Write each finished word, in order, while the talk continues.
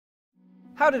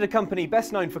How did a company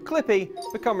best known for Clippy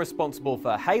become responsible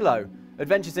for Halo?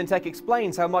 Adventures in Tech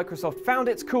explains how Microsoft found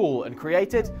its cool and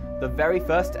created the very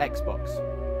first Xbox.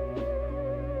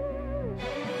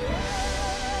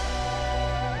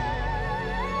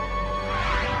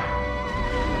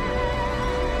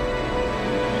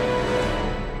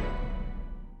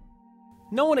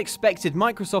 No one expected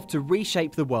Microsoft to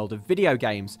reshape the world of video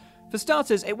games. For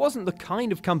starters, it wasn't the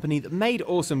kind of company that made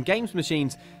awesome games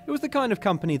machines, it was the kind of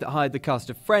company that hired the cast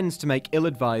of Friends to make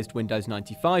ill-advised Windows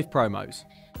 95 promos.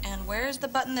 And where's the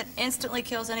button that instantly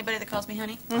kills anybody that calls me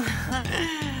honey?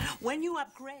 When you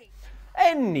upgrade.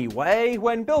 Anyway,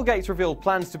 when Bill Gates revealed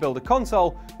plans to build a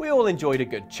console, we all enjoyed a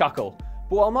good chuckle.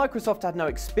 But while Microsoft had no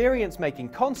experience making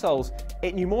consoles,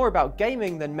 it knew more about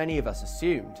gaming than many of us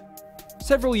assumed.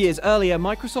 Several years earlier,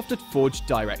 Microsoft had forged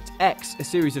DirectX, a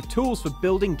series of tools for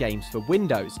building games for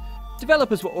Windows.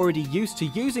 Developers were already used to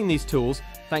using these tools,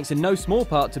 thanks in no small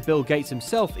part to Bill Gates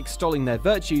himself extolling their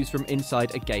virtues from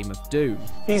inside a game of Doom.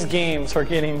 These games are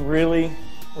getting really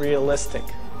realistic.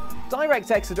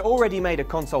 DirectX had already made a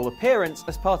console appearance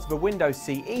as part of a Windows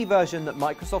CE version that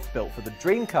Microsoft built for the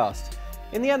Dreamcast.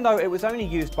 In the end though, it was only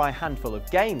used by a handful of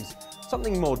games.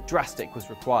 Something more drastic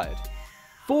was required.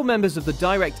 4 members of the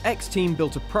DirectX team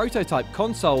built a prototype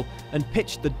console and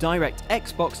pitched the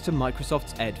DirectX box to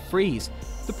Microsoft's Ed Fries.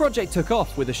 The project took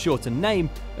off with a shorter name,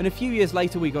 and a few years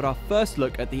later we got our first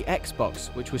look at the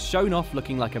Xbox, which was shown off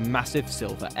looking like a massive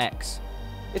silver X.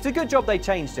 It's a good job they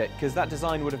changed it, because that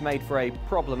design would have made for a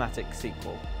problematic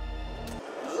sequel.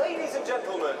 Ladies and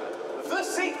gentlemen, the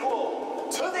sequel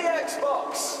to the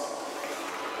Xbox!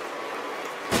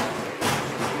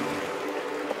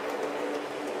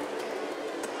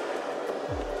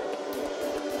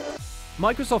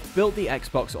 Microsoft built the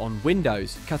Xbox on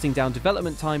Windows, cutting down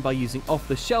development time by using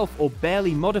off-the-shelf or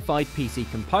barely modified PC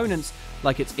components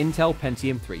like its Intel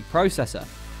Pentium 3 processor.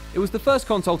 It was the first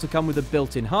console to come with a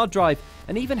built-in hard drive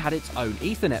and even had its own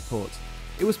Ethernet port.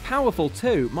 It was powerful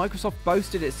too. Microsoft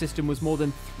boasted its system was more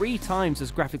than 3 times as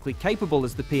graphically capable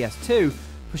as the PS2,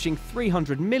 pushing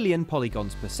 300 million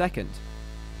polygons per second.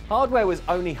 Hardware was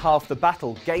only half the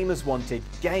battle. Gamers wanted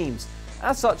games.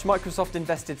 As such, Microsoft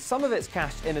invested some of its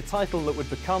cash in a title that would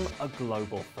become a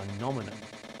global phenomenon.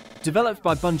 Developed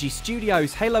by Bungie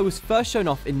Studios, Halo was first shown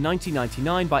off in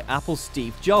 1999 by Apple's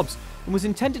Steve Jobs and was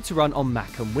intended to run on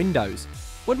Mac and Windows.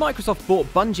 When Microsoft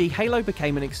bought Bungie, Halo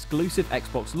became an exclusive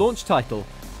Xbox launch title,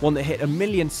 one that hit 1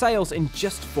 million sales in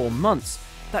just 4 months.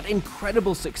 That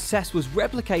incredible success was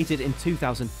replicated in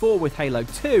 2004 with Halo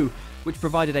 2, which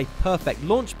provided a perfect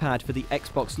launchpad for the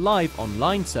Xbox Live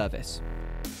online service.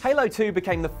 Halo 2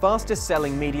 became the fastest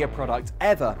selling media product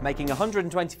ever, making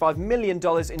 $125 million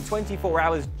in 24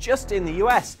 hours just in the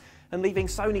US, and leaving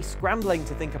Sony scrambling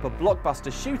to think up a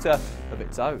blockbuster shooter of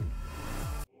its own.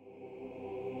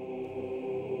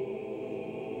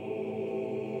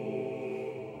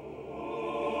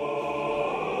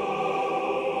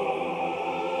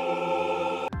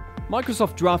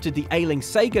 Microsoft drafted the ailing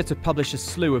Sega to publish a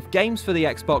slew of games for the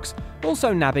Xbox,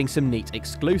 also nabbing some neat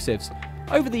exclusives.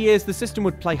 Over the years, the system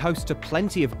would play host to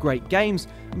plenty of great games,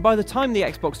 and by the time the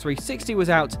Xbox 360 was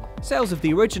out, sales of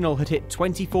the original had hit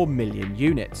 24 million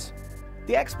units.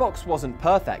 The Xbox wasn't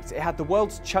perfect, it had the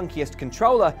world's chunkiest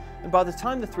controller, and by the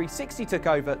time the 360 took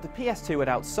over, the PS2 had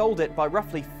outsold it by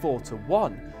roughly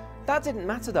 4-1. That didn't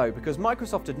matter though, because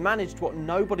Microsoft had managed what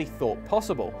nobody thought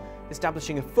possible,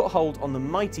 establishing a foothold on the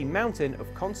mighty mountain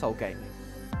of console gaming.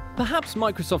 Perhaps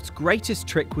Microsoft's greatest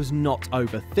trick was not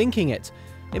overthinking it.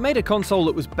 It made a console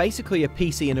that was basically a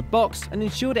PC in a box and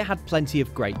ensured it had plenty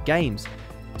of great games.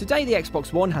 Today the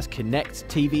Xbox One has Kinect,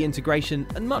 TV integration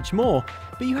and much more,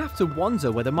 but you have to wonder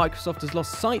whether Microsoft has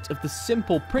lost sight of the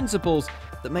simple principles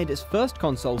that made its first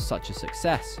console such a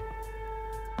success.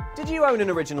 Did you own an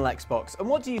original Xbox, and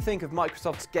what do you think of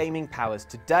Microsoft's gaming powers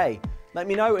today? Let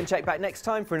me know and check back next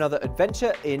time for another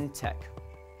adventure in tech.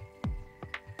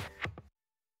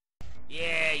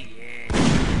 Yeah.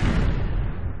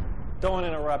 Don't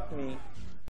interrupt me.